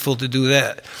was faithful to do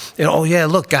that. Oh yeah,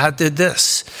 look, God did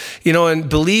this. And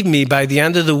believe me, by the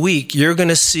end of the week, you're going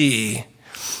to see,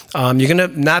 you're going to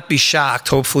not be shocked,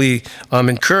 hopefully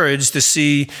encouraged to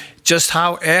see just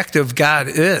how active God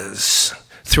is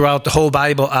throughout the whole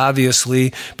Bible,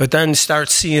 obviously, but then start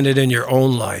seeing it in your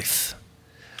own life.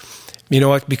 You know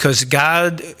what? Because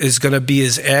God is going to be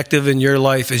as active in your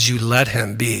life as you let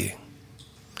him be.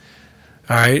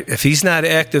 All right? If he's not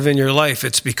active in your life,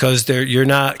 it's because you're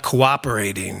not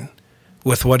cooperating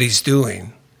with what he's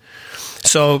doing.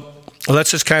 So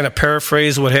let's just kind of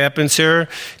paraphrase what happens here.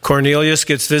 Cornelius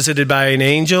gets visited by an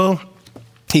angel.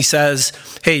 He says,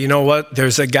 hey, you know what?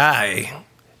 There's a guy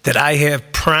that I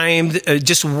have primed,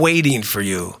 just waiting for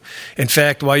you. In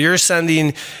fact, while you're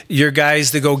sending your guys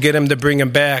to go get him to bring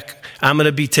him back, I'm going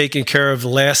to be taking care of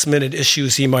last minute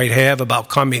issues he might have about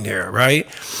coming here, right?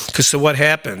 Because so what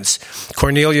happens?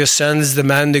 Cornelius sends the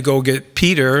men to go get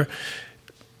Peter.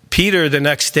 Peter the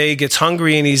next day gets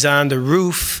hungry and he's on the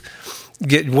roof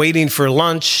waiting for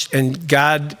lunch, and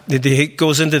God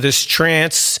goes into this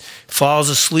trance, falls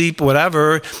asleep,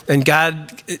 whatever, and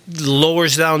God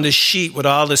lowers down this sheet with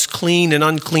all this clean and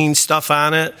unclean stuff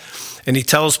on it, and he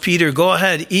tells Peter, go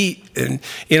ahead, eat. And,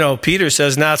 Peter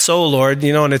says, not so, Lord,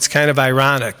 and it's kind of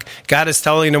ironic. God is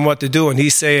telling him what to do, and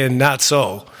he's saying, not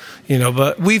so.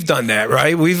 But we've done that,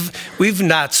 right? We've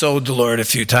not sold the Lord a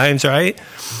few times, right?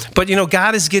 But,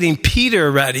 God is getting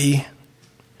Peter ready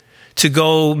to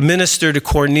go minister to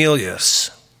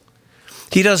Cornelius.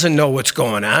 He doesn't know what's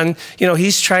going on.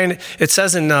 He's trying to, it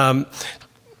says, and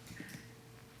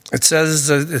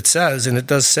it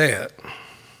does say it.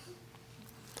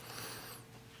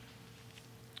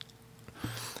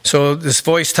 So this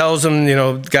voice tells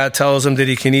him, God tells him that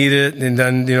he can eat it. And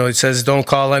then, it says, don't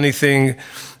call anything,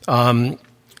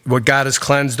 what God has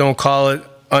cleansed, don't call it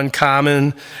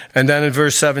uncommon. And then in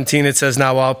verse 17, it says,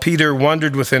 now while Peter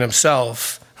wondered within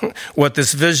himself what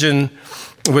this vision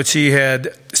which he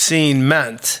had seen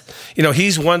meant.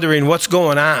 He's wondering what's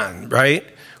going on, right?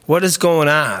 what is going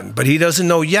on? But he doesn't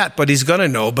know yet, but he's going to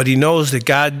know. But he knows that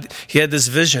God, he had this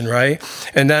vision, right?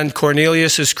 And then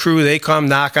Cornelius' crew, they come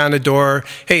knock on the door.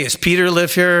 Hey, does Peter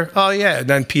live here? Oh, yeah. And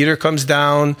then Peter comes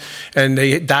down and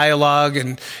they dialogue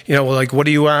and, like, what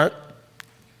do you want?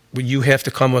 Well, you have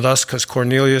to come with us because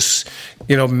Cornelius,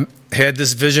 had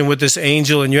this vision with this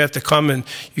angel, and you have to come and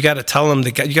you got to tell him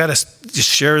that you got to just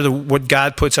share what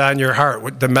God puts on your heart,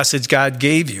 what the message God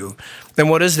gave you. Then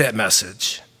what is that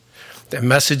message? That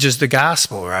message is the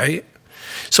gospel, right?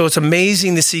 So it's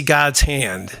amazing to see God's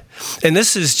hand. And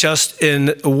this is just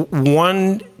in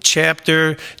one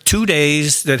chapter, 2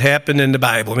 days that happened in the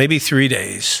Bible, maybe 3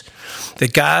 days,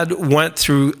 that God went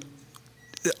through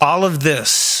all of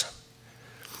this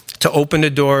to open the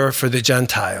door for the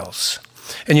Gentiles.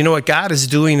 And you know what? God is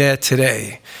doing that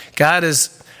today. I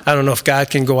don't know if God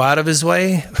can go out of his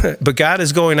way, but God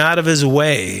is going out of his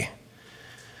way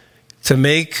to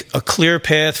make a clear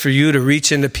path for you to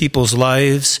reach into people's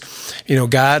lives.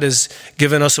 God has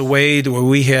given us a way where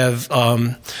we have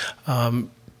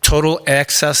total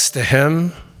access to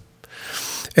him.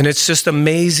 And it's just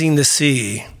amazing to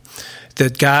see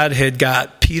that God had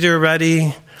got Peter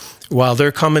ready while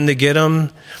they're coming to get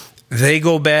him. They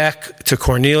go back to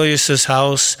Cornelius'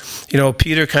 house.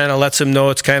 Peter kind of lets him know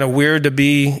it's kind of weird to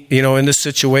be, in this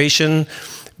situation.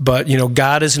 But,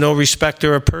 God is no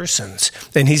respecter of persons.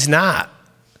 And he's not.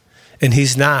 And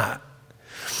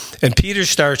Peter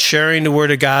starts sharing the word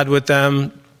of God with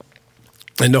them.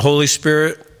 And the Holy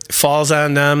Spirit falls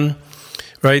on them,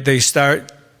 right? They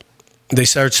start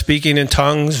speaking in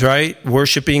tongues, right?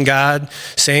 Worshiping God.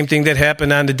 Same thing that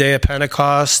happened on the day of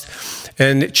Pentecost.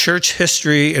 And church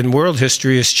history and world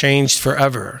history has changed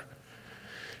forever.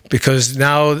 Because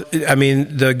now,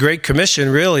 the Great Commission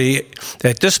really,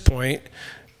 at this point,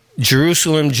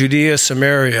 Jerusalem, Judea,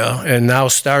 Samaria, and now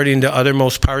starting the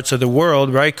othermost parts of the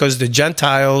world, right? Because the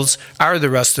Gentiles are the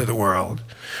rest of the world,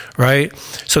 right?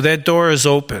 So that door is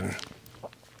open.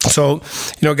 So,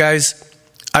 guys,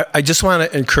 I just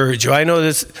want to encourage you. I know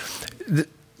there's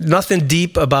nothing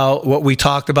deep about what we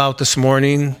talked about this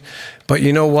morning, but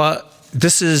you know what?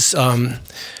 This is,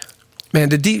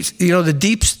 the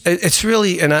deep, it's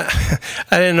really, and I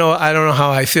don't know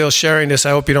how I feel sharing this. I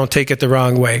hope you don't take it the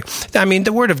wrong way.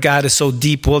 The Word of God is so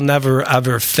deep, we'll never,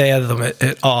 ever fathom it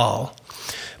at all.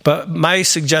 But my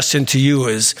suggestion to you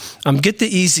is get the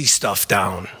easy stuff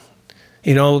down.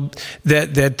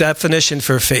 That definition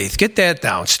for faith. Get that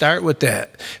down. Start with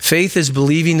that. Faith is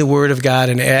believing the Word of God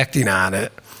and acting on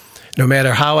it, no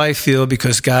matter how I feel,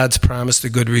 because God's promised a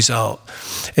good result.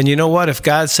 And you know what? If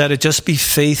God said it, just be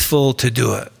faithful to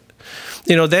do it.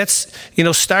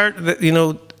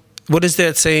 What is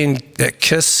that saying? That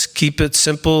kiss, keep it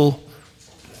simple,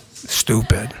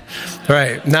 stupid.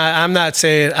 Right. Now, I'm not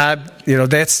saying,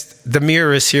 that's, the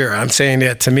mirror is here. I'm saying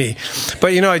that to me.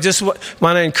 But, I just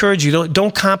want to encourage you,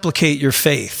 don't complicate your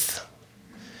faith.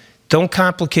 Don't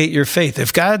complicate your faith.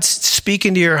 If God's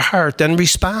speaking to your heart, then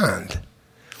respond.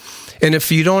 And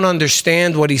if you don't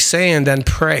understand what he's saying, then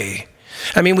pray.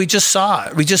 We just saw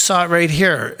it. We just saw it right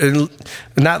here. In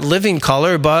not living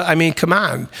color, but, come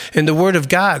on. In the Word of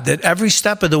God, that every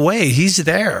step of the way, he's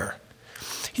there.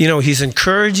 He's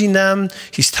encouraging them.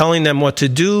 He's telling them what to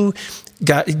do.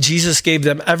 Jesus gave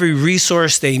them every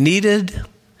resource they needed.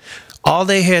 All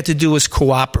they had to do was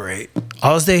cooperate.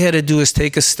 All they had to do was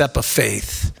take a step of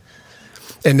faith.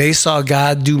 And they saw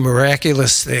God do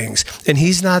miraculous things. And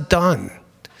he's not done.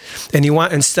 And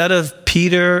instead of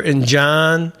Peter and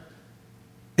John,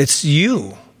 it's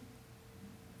you.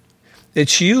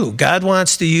 It's you. God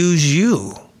wants to use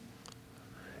you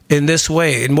in this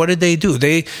way. And what did they do?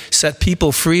 They set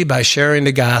people free by sharing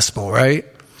the gospel, right?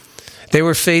 They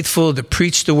were faithful to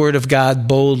preach the word of God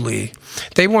boldly.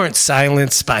 They weren't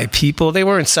silenced by people. They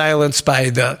weren't silenced by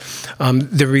the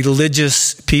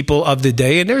religious people of the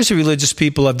day. And there's religious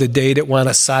people of the day that want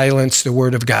to silence the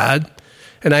word of God.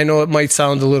 And I know it might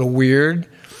sound a little weird,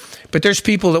 but there's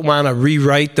people that want to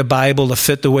rewrite the Bible to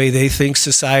fit the way they think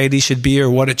society should be or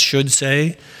what it should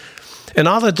say. And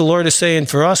all that the Lord is saying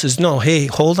for us is, no, hey,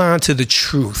 hold on to the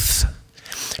truth.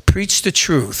 Preach the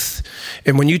truth.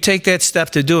 And when you take that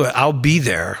step to do it, I'll be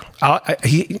there.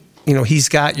 He's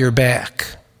got your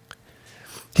back.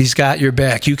 He's got your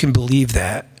back. You can believe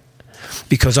that.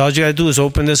 Because all you got to do is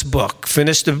open this book.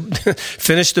 Finish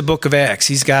the book of Acts.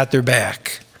 He's got their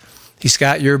back. He's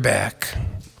got your back.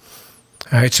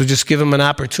 All right, so just give him an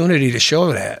opportunity to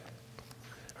show that.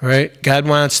 All right? God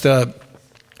wants to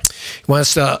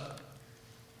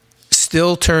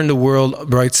still turn the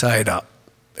world right side up.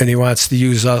 And he wants to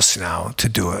use us now to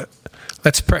do it.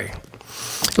 Let's pray.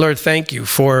 Lord, thank you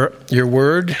for your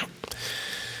word.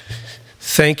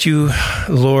 Thank you,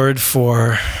 Lord,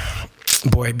 for,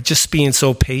 just being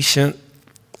so patient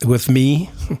with me,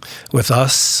 with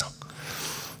us.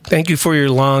 Thank you for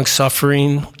your long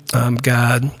suffering,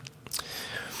 God.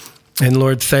 And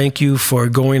Lord, thank you for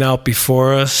going out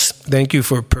before us. Thank you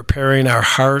for preparing our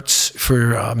hearts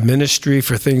for ministry,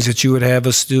 for things that you would have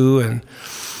us do. And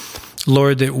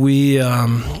Lord, that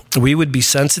we would be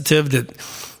sensitive,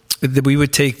 that we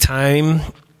would take time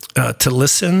to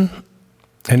listen.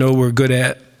 I know we're good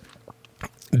at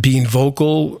being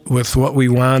vocal with what we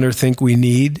want or think we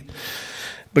need.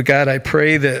 But God, I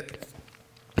pray that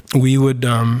we would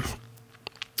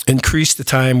increase the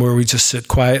time where we just sit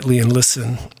quietly and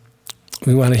listen.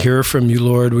 We want to hear from you,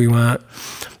 Lord. We want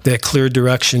that clear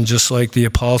direction just like the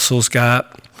apostles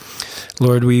got.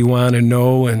 Lord, we want to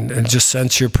know and just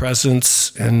sense your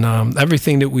presence in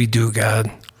everything that we do,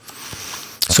 God.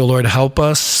 So, Lord, help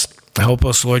us. Help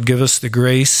us, Lord. Give us the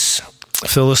grace.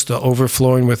 Fill us to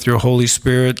overflowing with your Holy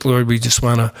Spirit. Lord, we just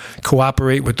want to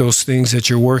cooperate with those things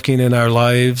that you're working in our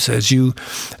lives as you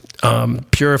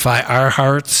purify our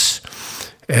hearts,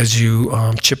 as you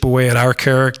chip away at our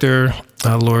character,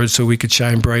 Lord, so we could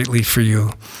shine brightly for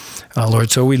you. Lord,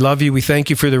 so we love you. We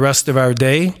thank you for the rest of our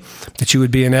day, that you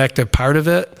would be an active part of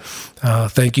it.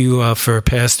 Thank you for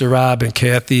Pastor Rob and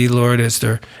Kathy, Lord, as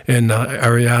they're and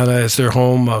Ariana as they're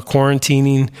home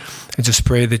quarantining. I just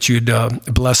pray that you'd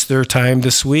bless their time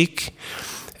this week.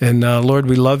 And Lord,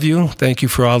 we love you. Thank you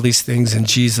for all these things in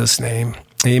Jesus' name.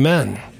 Amen.